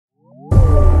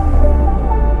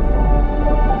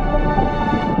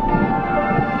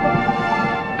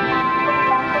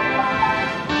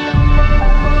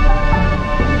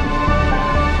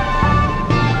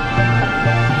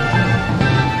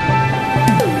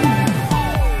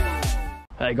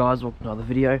G'day guys, welcome to another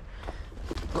video.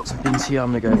 Got some bins here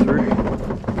I'm gonna go through.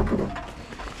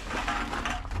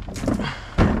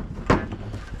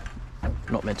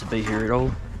 Not meant to be here at all.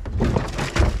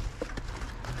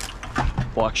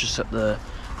 Bike's just at the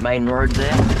main road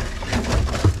there.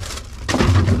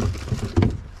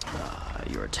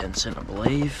 You're a 10 cent, I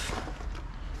believe.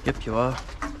 Yep, you are.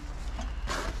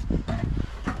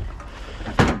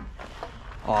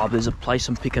 Oh, there's a place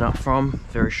I'm picking up from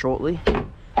very shortly.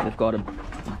 They've got a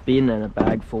bin and a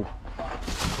bag full.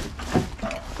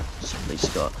 Somebody's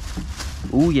got.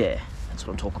 Oh yeah, that's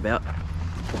what I'm talking about.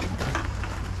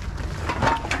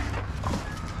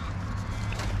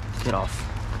 Get off.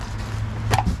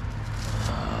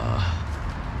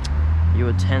 You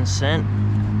a 10 cent?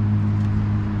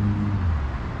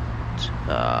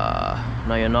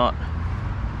 No you're not.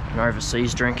 An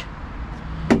overseas drink.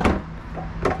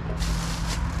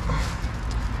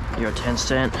 You're a 10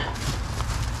 cent.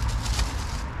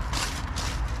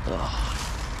 Ugh.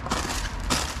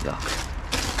 Yuck.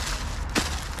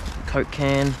 Coke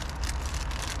can.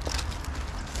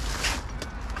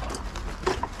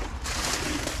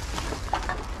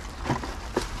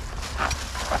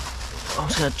 I'm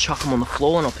just gonna chuck them on the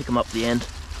floor and I'll pick them up at the end.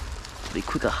 It'll be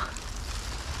quicker.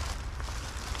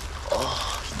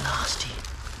 Oh, nasty.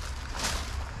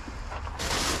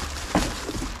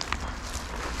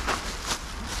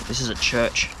 This is a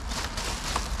church.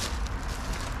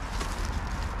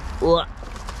 Ugh.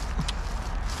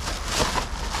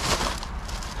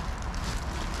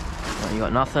 Oh, you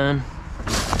got nothing.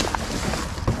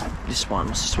 This one,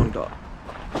 what's this one got?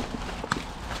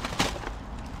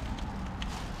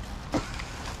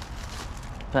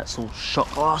 That's all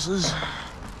shot glasses.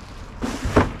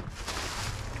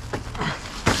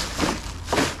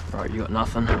 Right, you got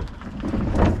nothing.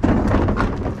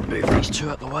 Move these two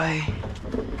out the way.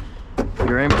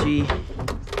 You're empty.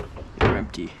 You're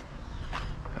empty.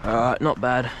 Alright, not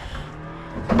bad.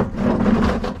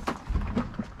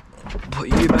 Put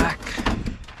you back.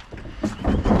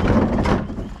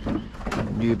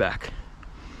 And you back.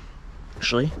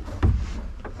 Actually.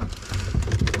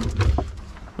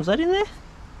 Was that in there?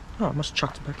 Oh, I must have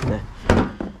chucked it back in there.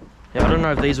 Yeah, I don't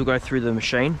know if these will go through the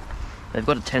machine. They've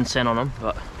got a 10 cent on them,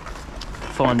 but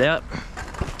find out.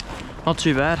 Not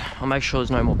too bad. I'll make sure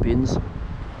there's no more bins.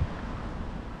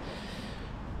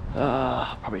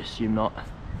 Probably assume not.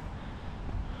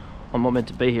 I'm not meant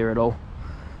to be here at all.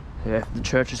 Yeah, the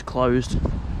church is closed.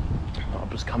 I'll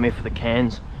just come here for the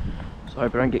cans, so I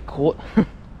hope I don't get caught.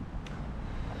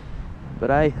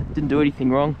 But hey, didn't do anything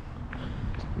wrong.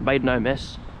 Made no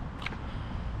mess.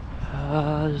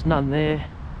 There's none there.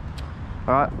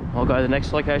 Alright, I'll go to the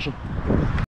next location.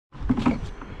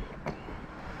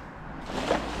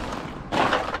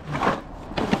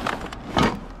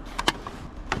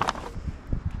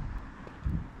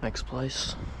 Next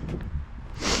place.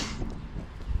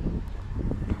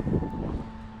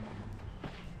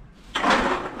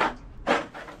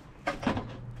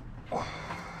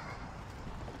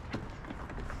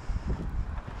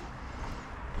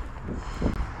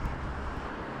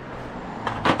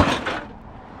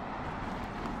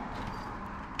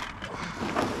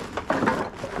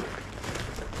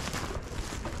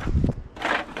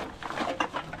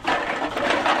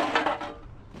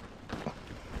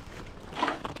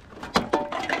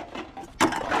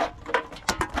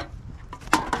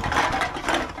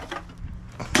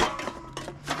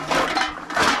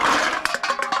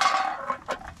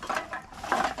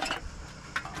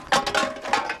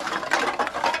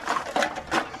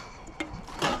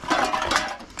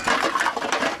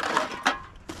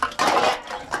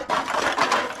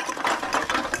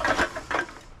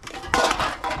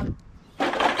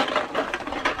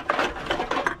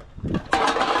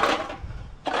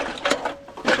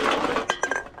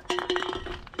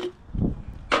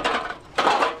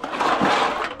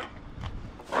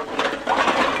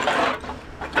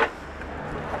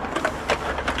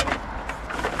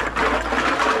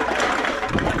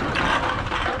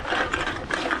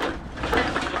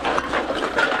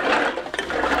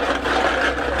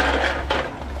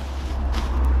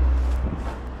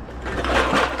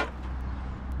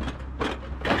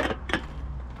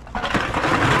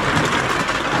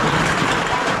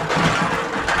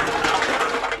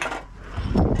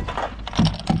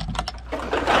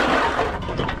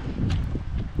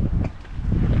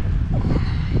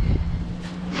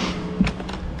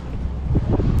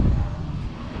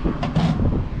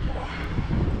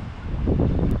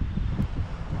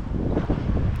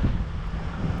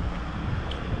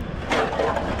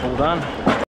 All done.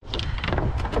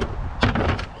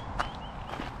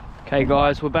 Okay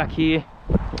guys, we're back here.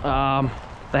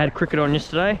 They had cricket on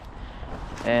yesterday.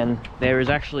 and there is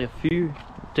actually a few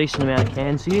decent amount of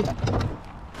cans here.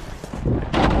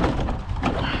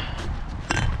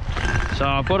 So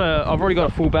I've already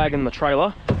got a full bag in the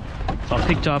trailer. So I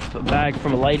picked up a bag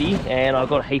from a lady, and I've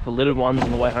got a heap of littered ones on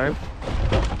the way home.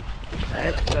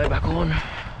 And let's go back on.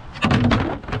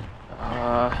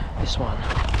 This one.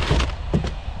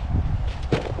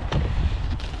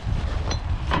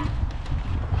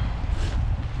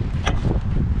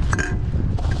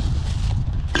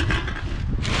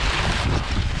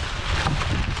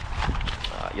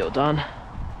 You're done.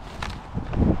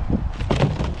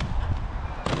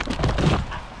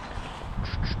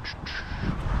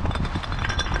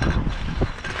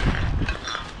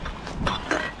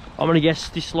 I'm gonna guess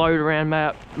this load around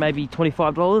maybe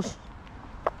 $25.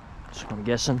 That's what I'm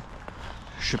guessing.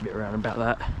 Should be around about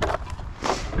that.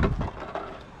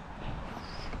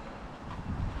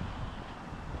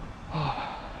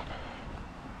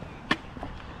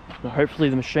 Now hopefully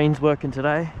the machine's working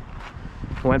today.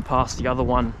 I went past the other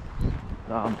one.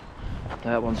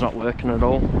 That one's not working at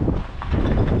all,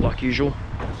 like usual.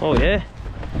 Oh yeah.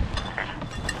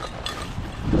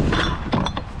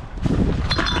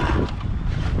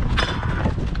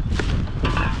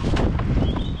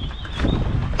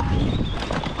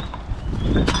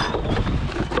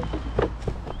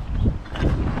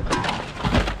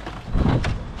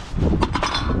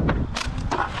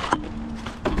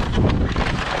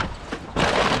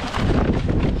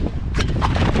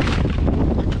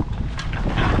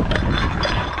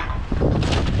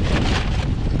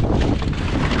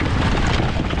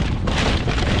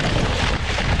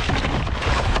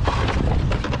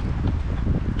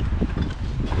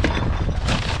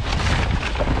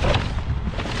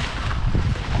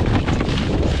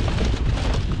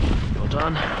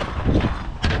 Done.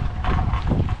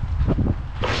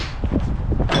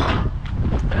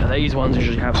 These ones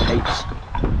usually have heaps.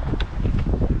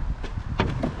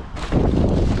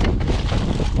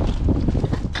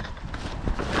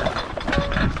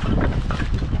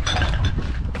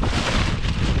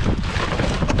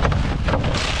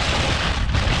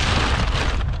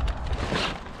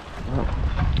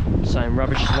 Same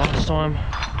rubbish as last time.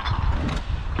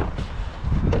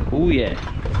 Oh yeah.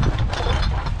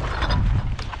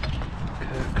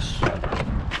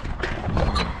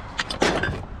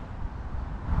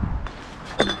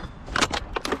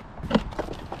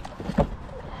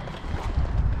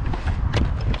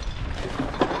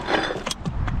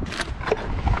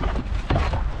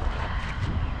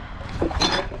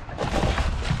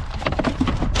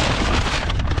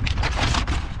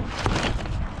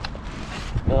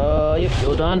 Yep,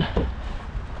 you're done.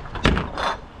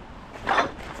 I'm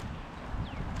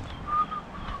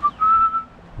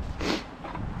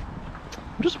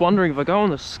just wondering if I go on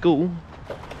the school,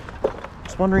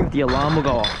 just wondering if the alarm will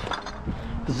go off.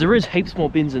 Because there is heaps more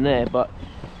bins in there, but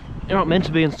they're not meant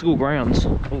to be in school grounds.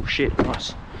 Oh shit,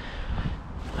 nice.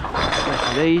 Go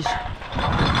for these.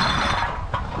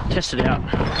 Test it out.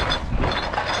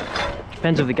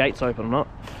 Depends if the gate's open or not.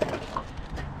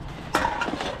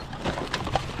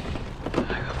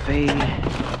 Feed.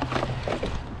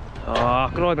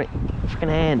 Oh, good eye, mate. Freaking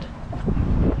hand.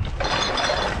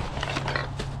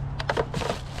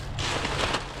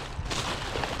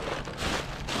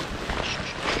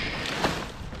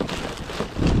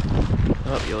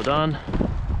 Oh, you're done.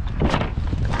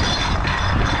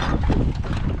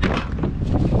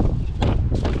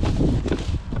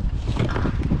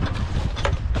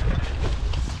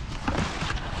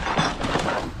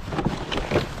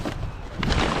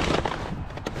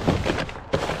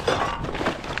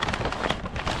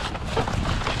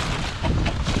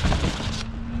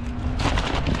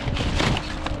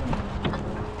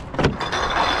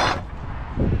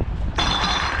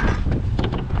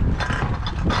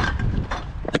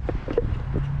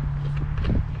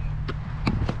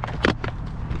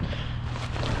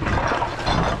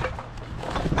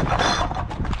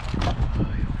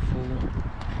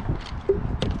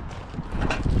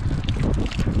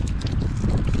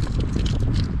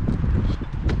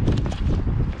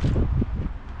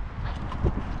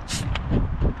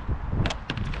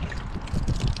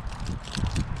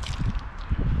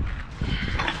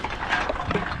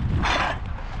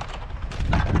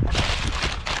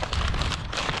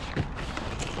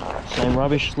 Same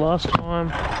rubbish as last time.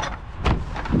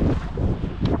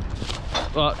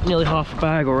 But nearly half a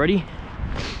bag already.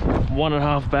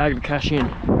 1.5 bag to cash in.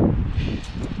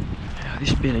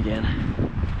 This bin again.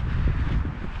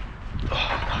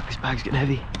 Oh fuck, this bag's getting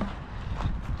heavy.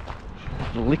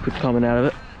 The liquid coming out of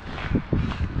it.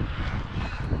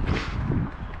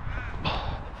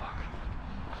 Oh fuck.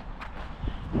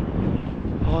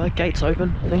 Oh, that gate's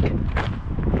open, I think.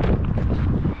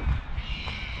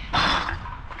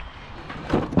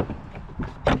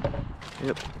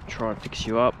 Yep, try and fix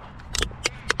you up.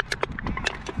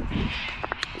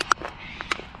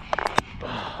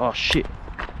 Oh shit.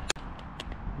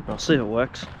 I'll see if it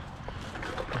works.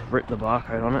 I've ripped the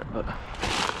barcode on it, but...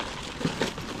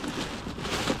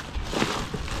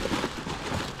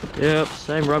 Yep,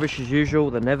 same rubbish as usual,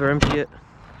 they never empty it.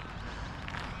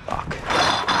 Fuck.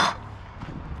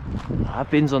 That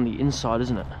bin's on the inside,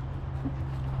 isn't it?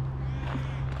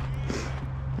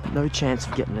 No chance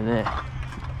of getting in there.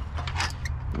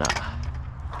 Nah.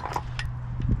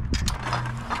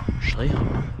 Actually,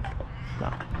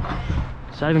 nah.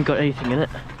 So I haven't got anything in it.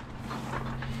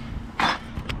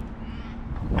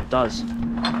 It does.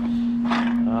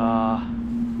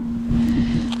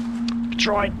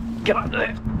 Try and get up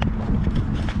there.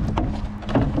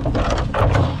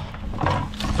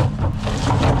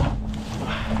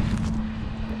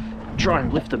 Try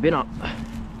and lift the bin up. I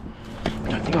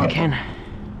don't think I can.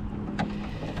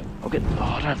 I'll get. Oh,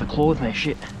 I don't have the claw with me.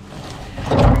 Shit.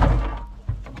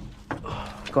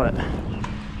 Got it.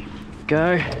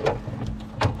 Go.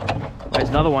 There's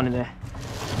another one in there.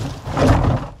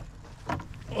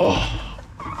 Oh.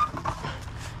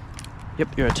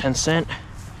 Yep, you're a 10 cent.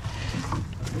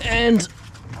 And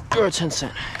you're a 10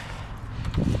 cent.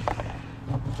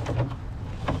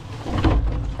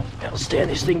 I'll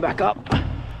stand this thing back up.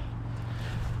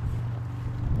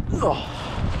 Oh.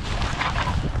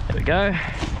 There we go.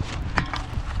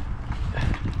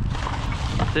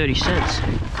 30 cents.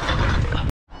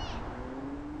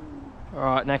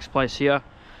 Alright, next place here.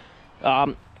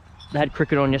 They had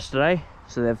cricket on yesterday,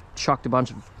 so they've chucked a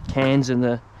bunch of cans in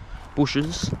the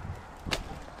bushes.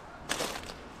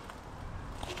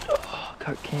 Oh,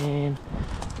 Coke can.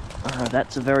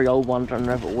 That's a very old one, don't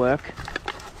know if it'll work.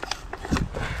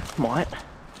 Might.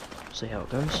 See how it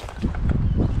goes.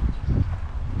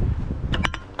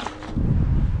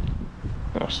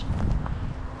 Nice.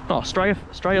 Oh, Australia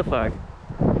flag.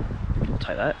 I'll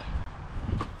take that.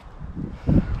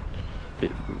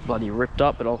 Bit bloody ripped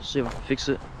up, but I'll see if I can fix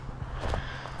it.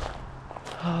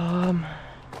 I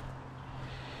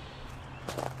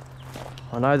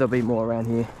know there'll be more around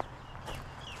here.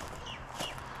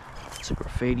 It's a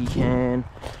graffiti can.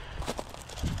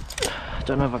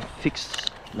 Don't know if I can fix.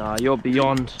 Nah, you're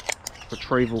beyond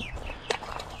retrieval.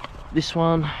 This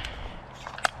one.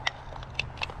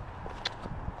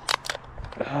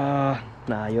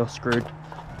 Nah, you're screwed.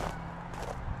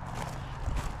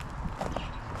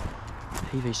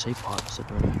 PVC pipes are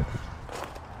doing it.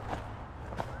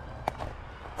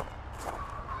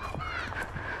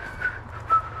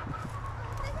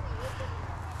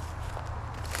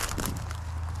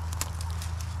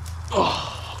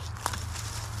 Oh.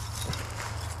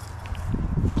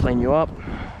 Clean you up. There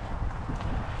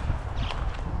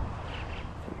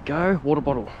we go, water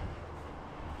bottle.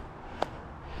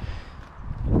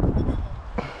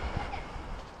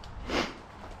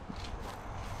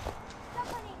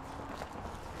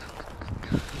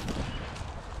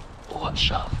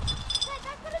 Sharp.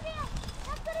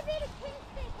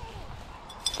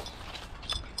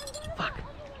 Fuck.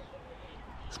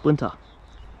 Splinter.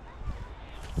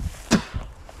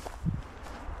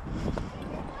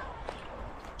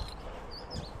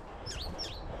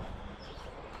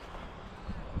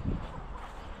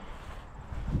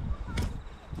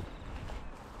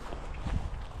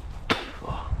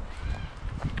 Oh.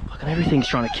 Fucking everything's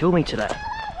trying to kill me today.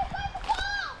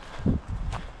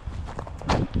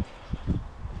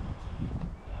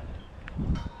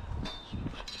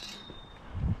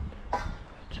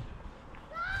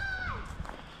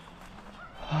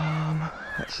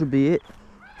 That should be it.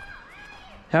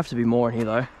 Have to be more in here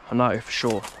though, I know for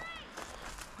sure.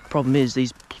 Problem is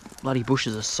these bloody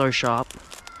bushes are so sharp.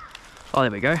 Oh,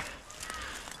 there we go.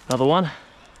 Another one.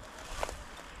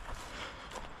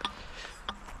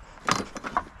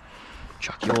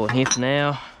 Chuck you all in here for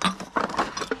now.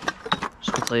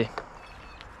 Just quickly.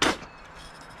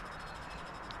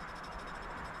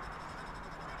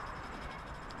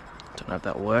 Don't know if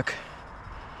that'll work.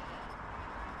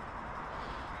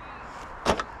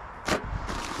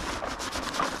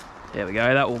 There we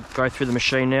go, that will go through the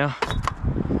machine now.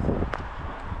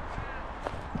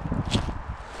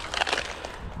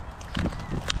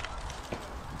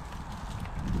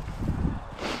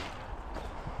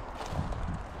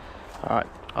 Alright,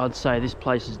 I'd say this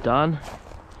place is done.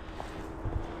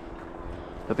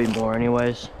 There'll be more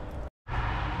anyways.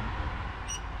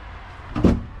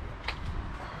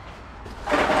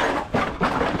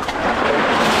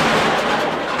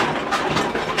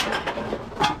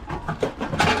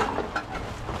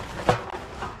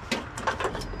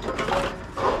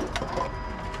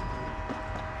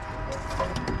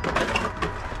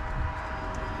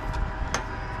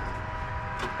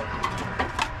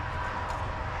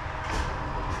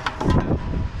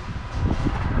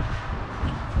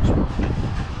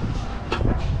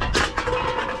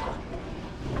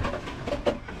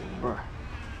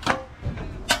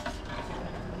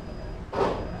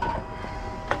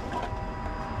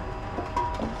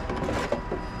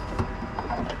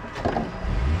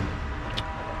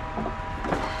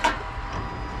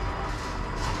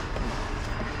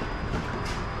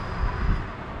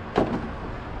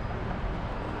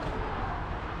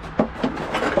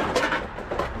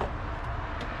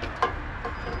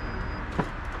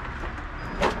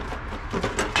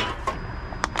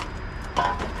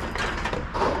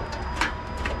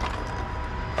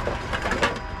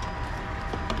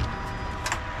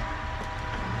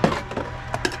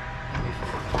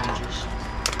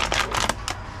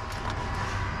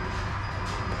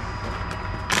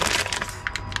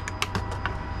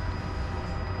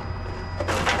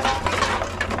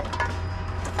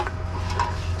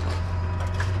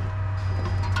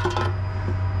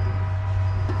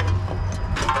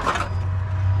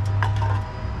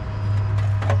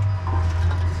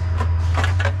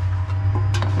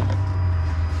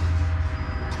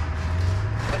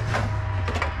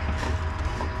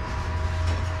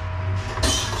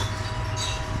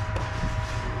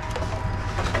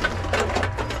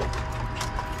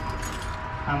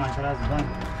 خلاص بان.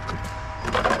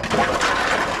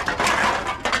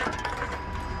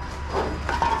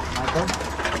 Michael?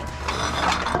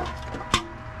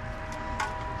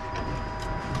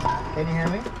 Can you hear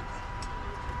me?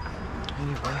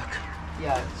 Any work?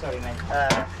 Yeah, sorry man.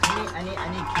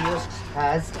 Any kiosks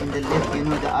has in the lift, you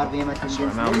know, the RVM attendance Sorry,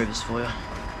 mate, I'll move list? this for you.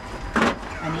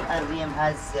 Any RVM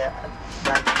has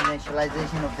like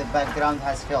initialization of the background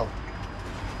has failed.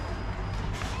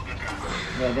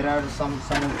 Yeah, there are some of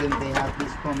them, they have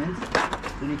these comments.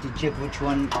 We need to check which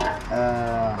one,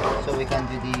 so we can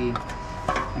do the,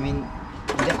 I mean,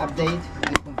 the update,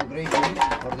 the configuration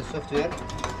or the software.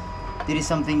 There is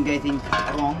something getting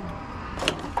wrong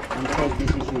and cause this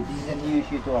issue. This is a new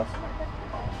issue to us.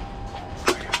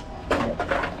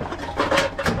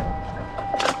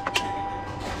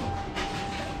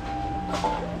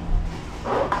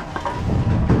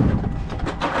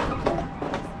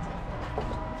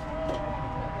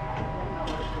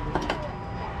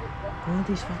 Why do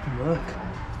these fucking work?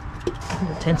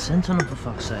 10 cents on them for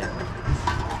fuck's sake.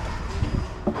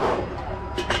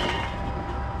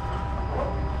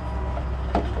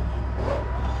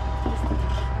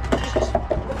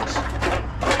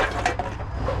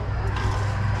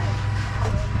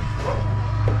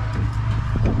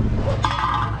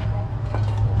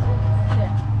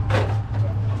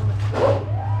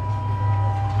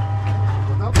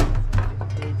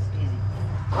 It's easy.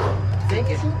 Take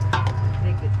it.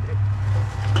 Take it.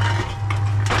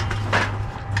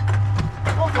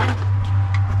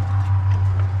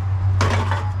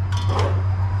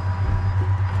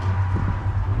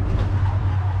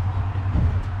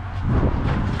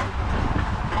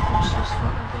 What's this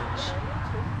fucking things?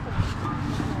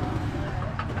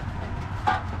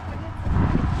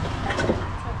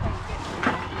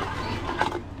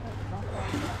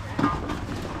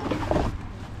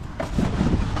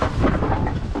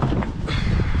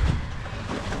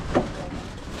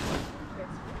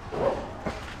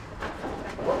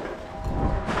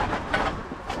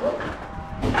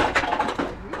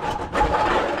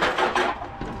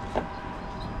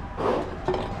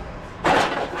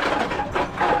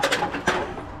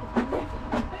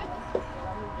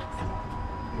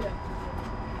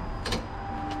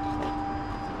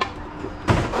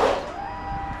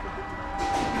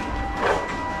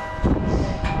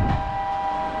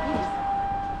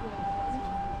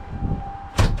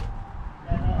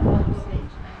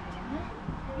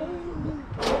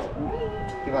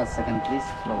 1 second, please.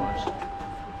 No worries.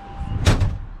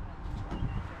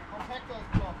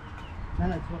 No,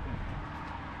 it's okay.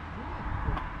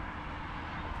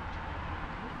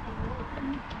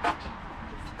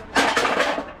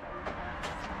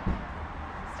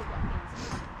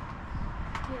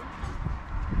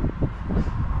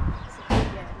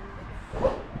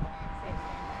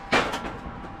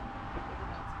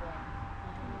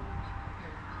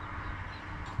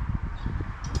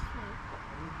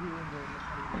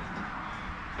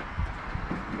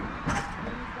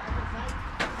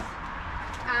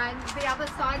 And the other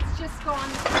side's just gone,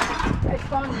 it's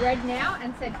gone red now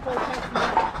and said 4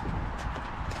 personnel.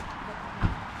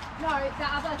 No, the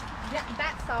other,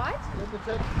 that side,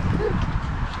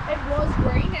 it was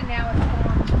green and now it's gone.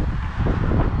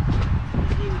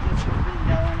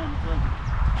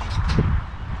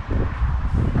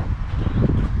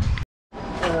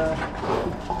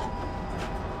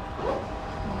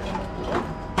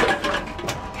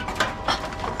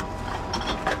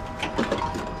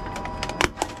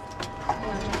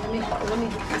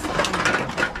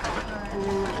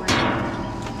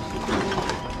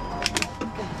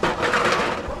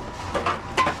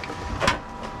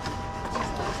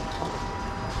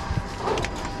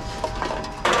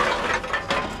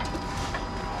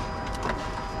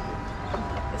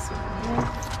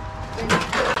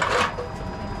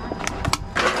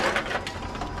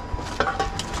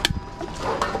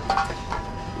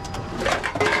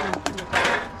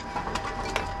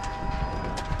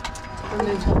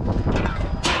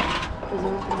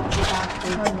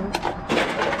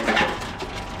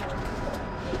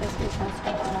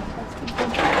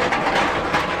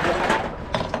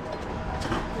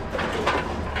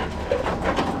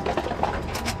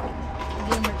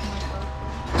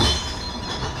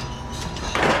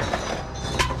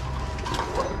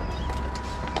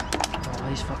 Oh,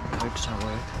 these fucking cokes don't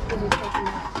work.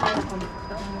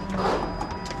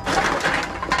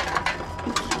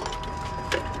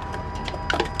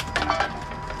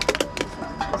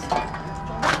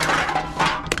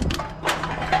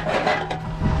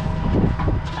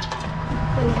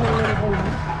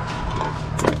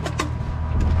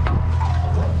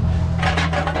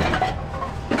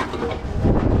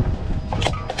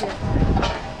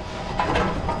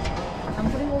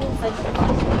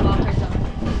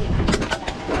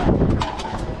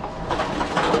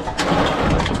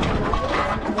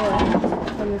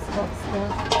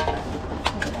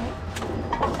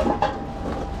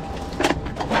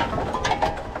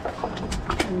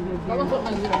 So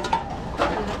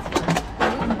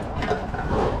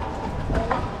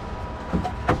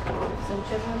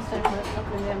whichever one's don't work up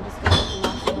and down, just go to the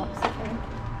last box, okay?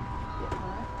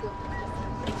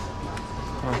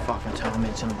 Don't fucking tell me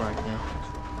it's gonna break now.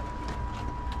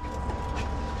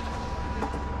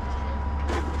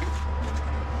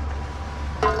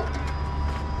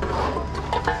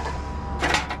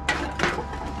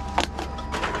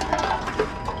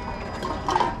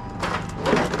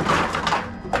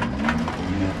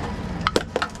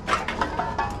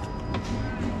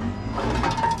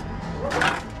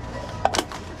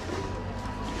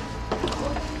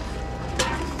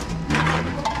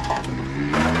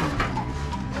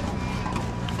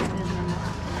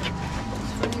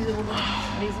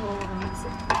 These are all the ones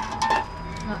that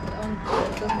not on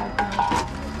doesn't work now.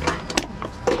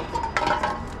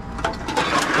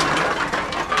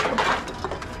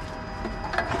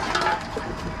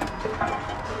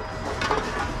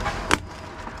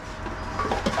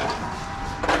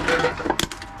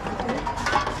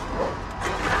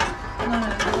 No,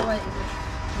 wait.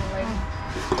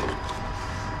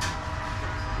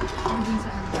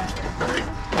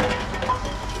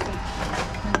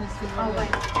 Oh,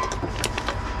 wait.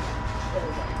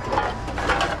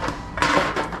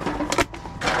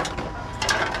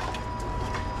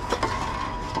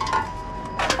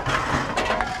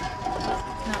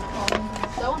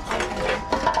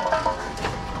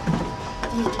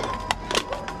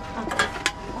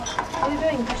 What are you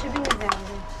doing? Push your fingers down.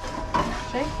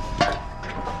 Jake?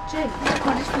 Jake,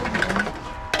 what is doing?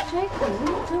 Jake, what are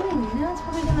you doing? Now it's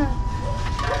probably gonna...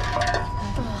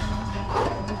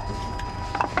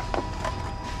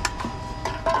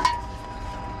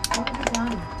 What have you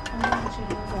done?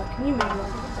 Can you move a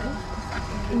little bit?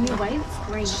 Can you wait? It's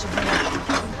green.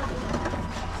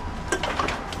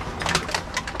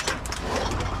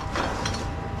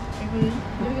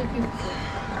 Doing a cube.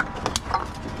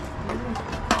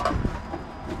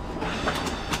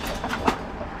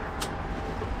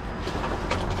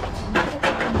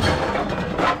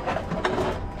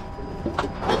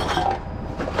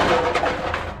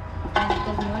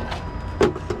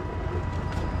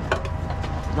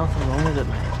 Nothing wrong with it,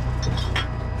 mate.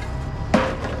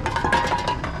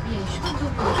 Yeah, you should do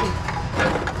it.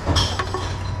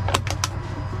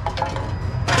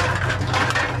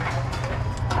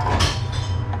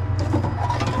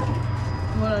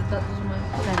 Well, that doesn't matter.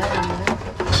 No, that doesn't matter.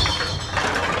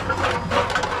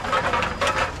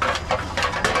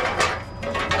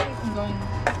 I'm going.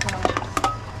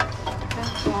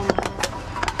 That's wrong.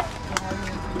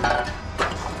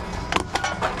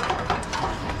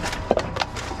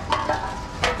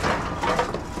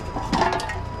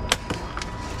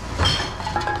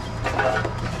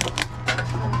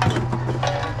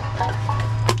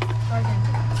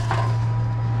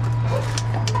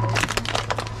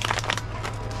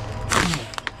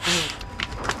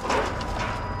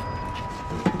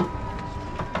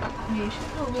 Yeah, you should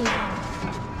feel really warm.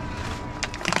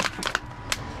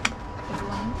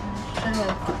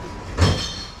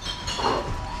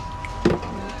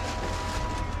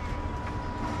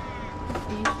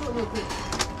 You should feel real good.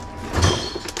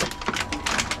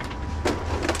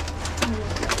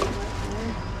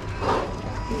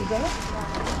 You got it?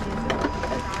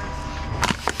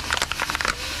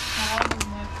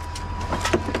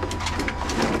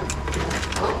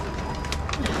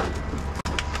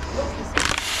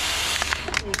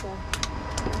 There you go.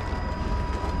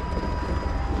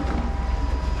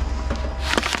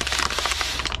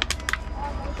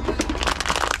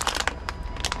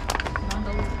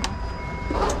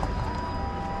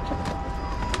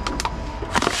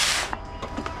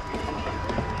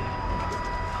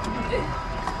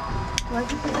 Why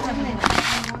did you put that in there?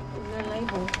 The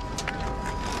label.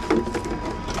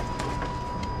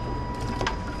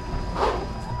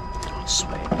 Oh,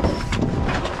 sweet.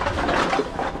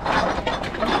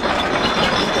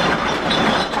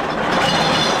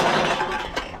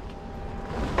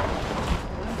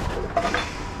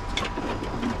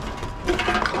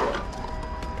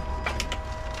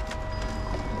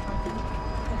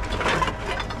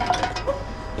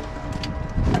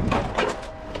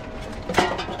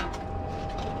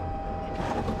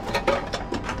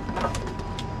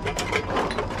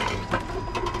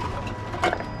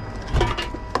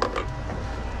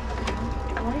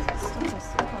 Why is it still so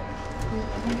slow? I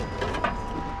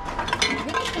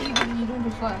think it's because you don't do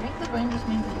slow. I think the brain just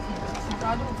means that you can. So I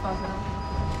do it faster.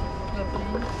 Your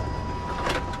brain.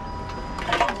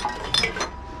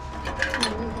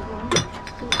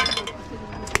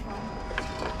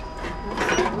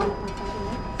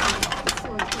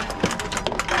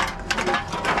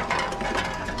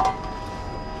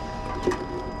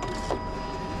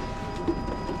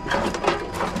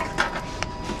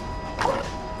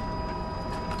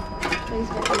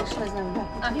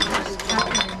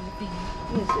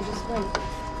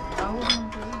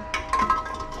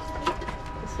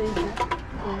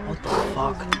 What the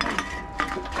fuck?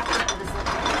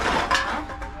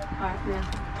 Alright, now.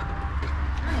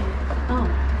 Oh.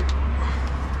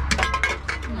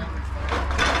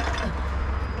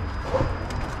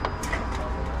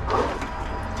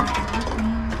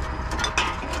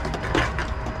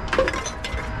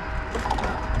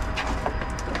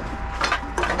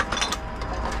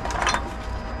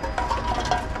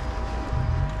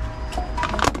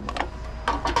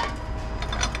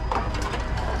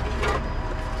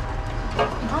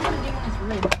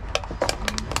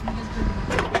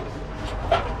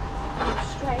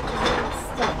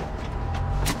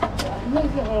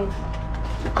 Move your head.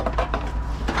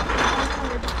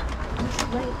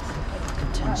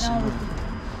 Intense.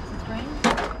 It's green.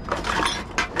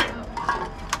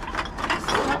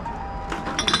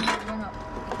 Run up.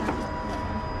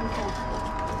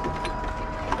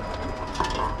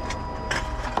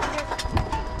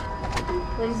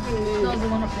 Please be That moved. was the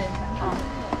one up there. Oh,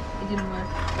 it didn't work.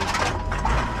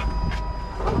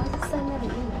 Why is it saying that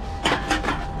again?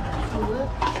 Will it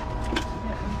work?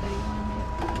 Yeah, I'm 31.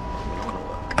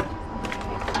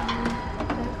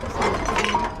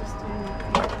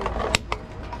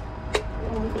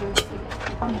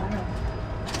 Yeah, I know.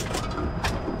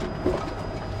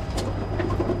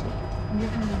 You're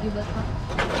gonna give that one?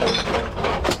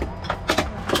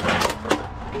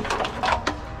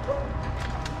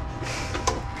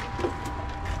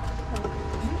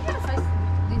 You gotta face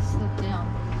this look down.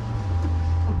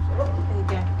 There you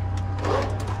go.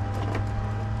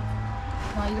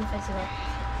 No, you gotta face it up.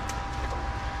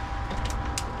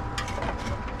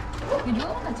 You do it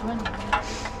when it's running.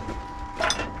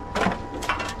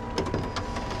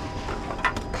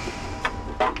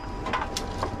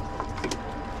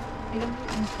 You don't do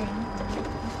it in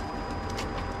screen.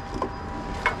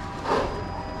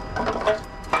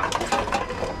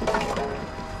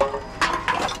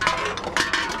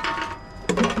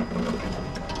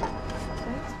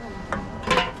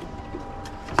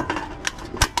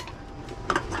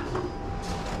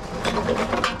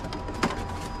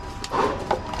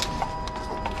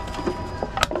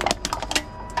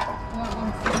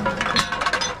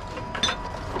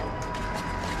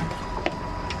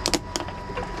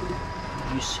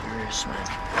 Are you serious, man?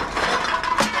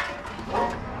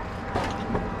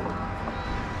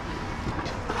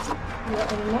 You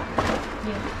got any more?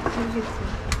 Yeah. You can see.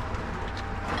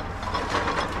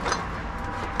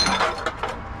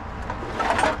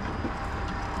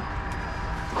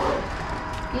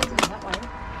 You have to go that way.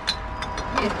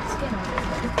 Yeah, skin on it.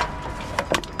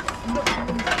 You got to put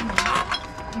the skin on.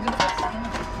 You got to put the skin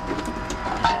on.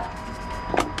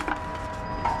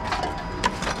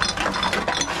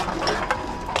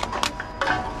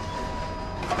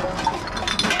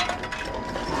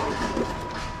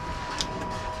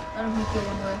 I don't think you'll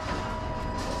want to work.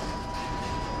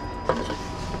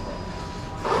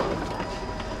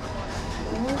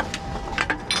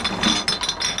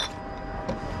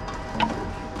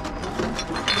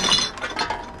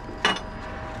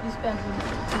 You spend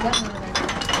definitely like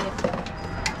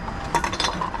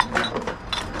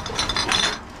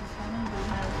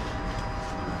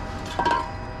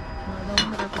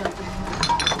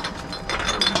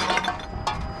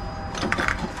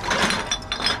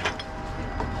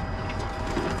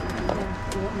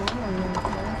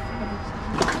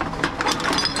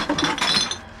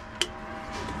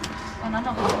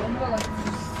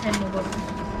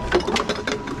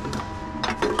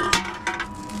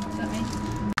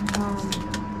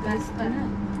That's that.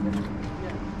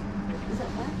 Is that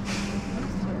that?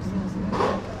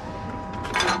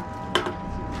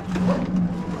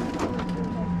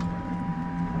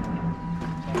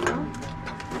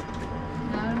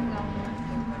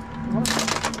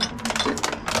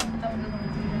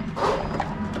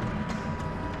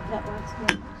 That works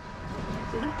good.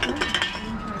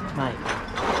 Mate,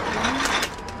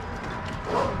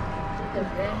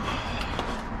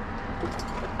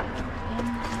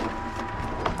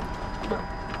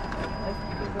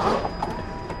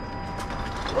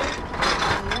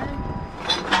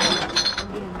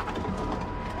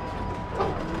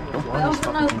 why these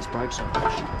fucking things break so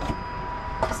much?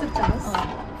 Yes, it does.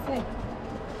 Fair.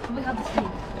 We have the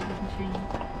sleeve. Machine.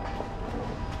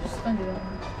 Just don't do that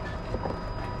one.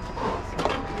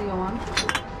 Do you want?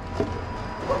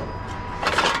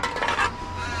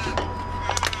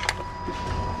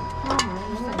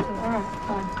 Alright,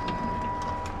 fine.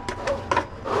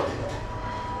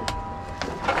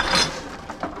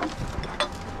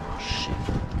 Oh shit.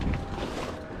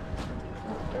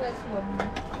 That's one.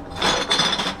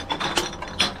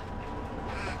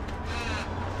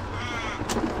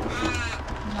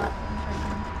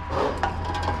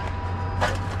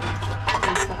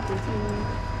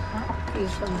 you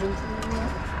some drinks in there.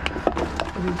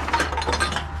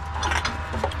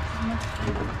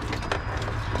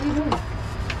 What are you doing?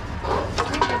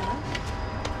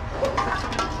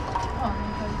 Oh,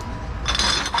 okay.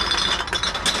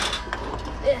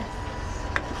 Yeah.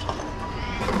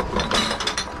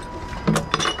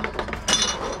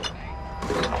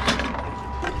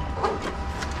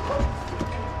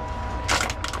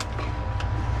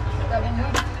 That one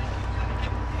more.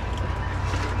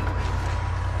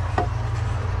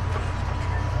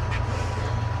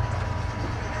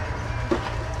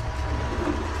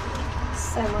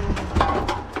 Salmon.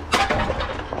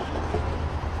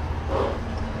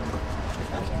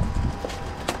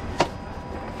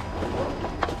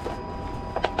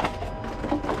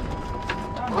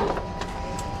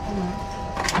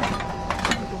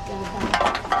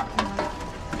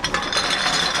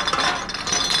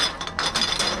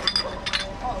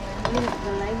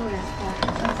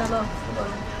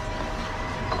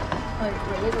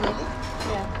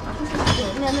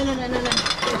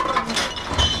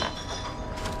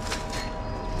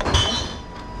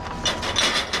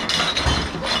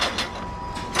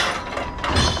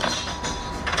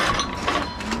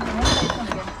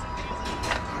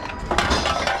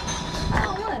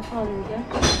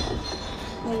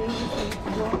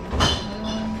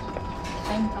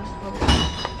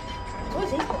 What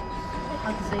is it? I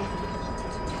can see.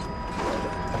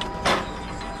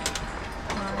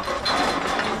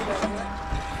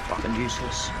 Fucking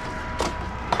useless.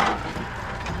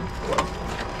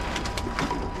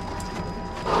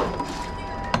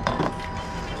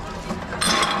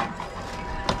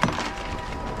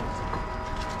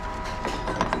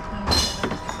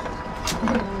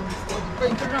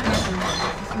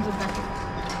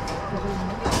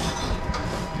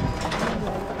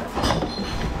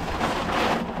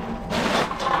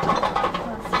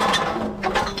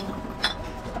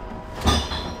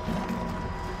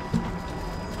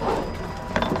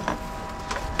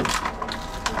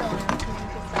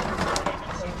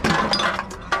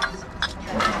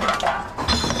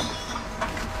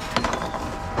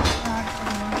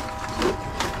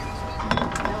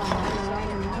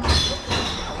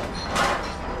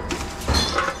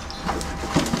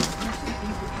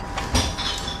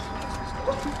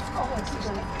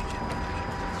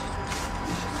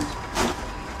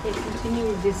 Okay, continue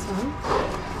with this one.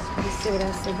 Just see what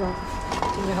else they got.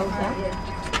 Can you hold that?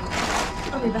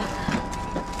 Yeah. I'll be back.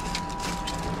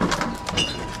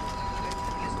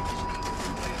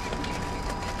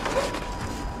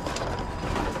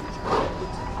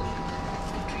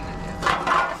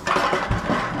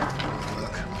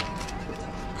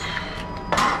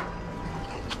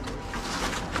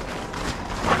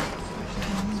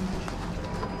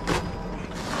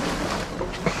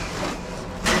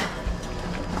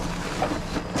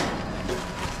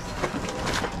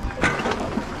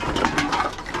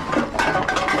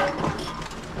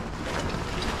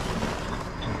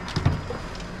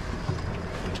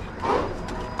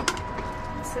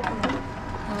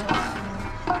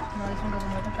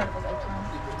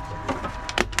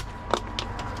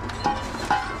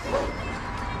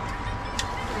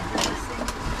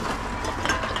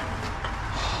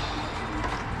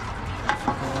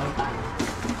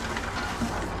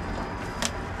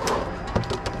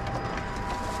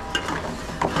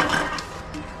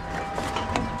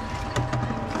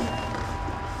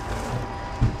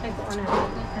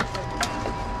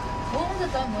 What was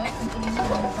it done with?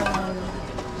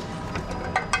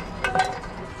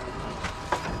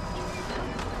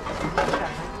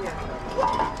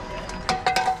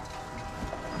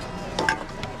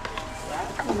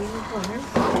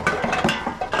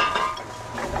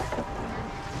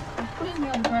 Putting me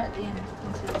on right at the end.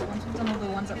 Once we've done all the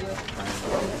ones that work.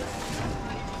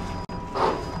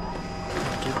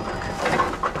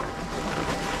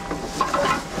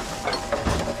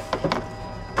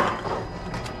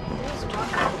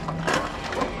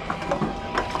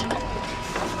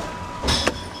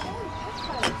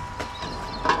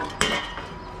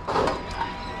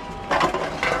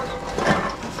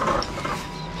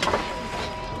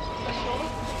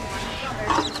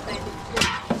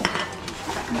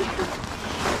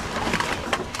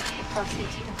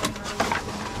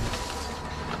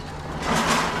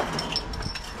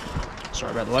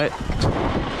 Sorry about the wait.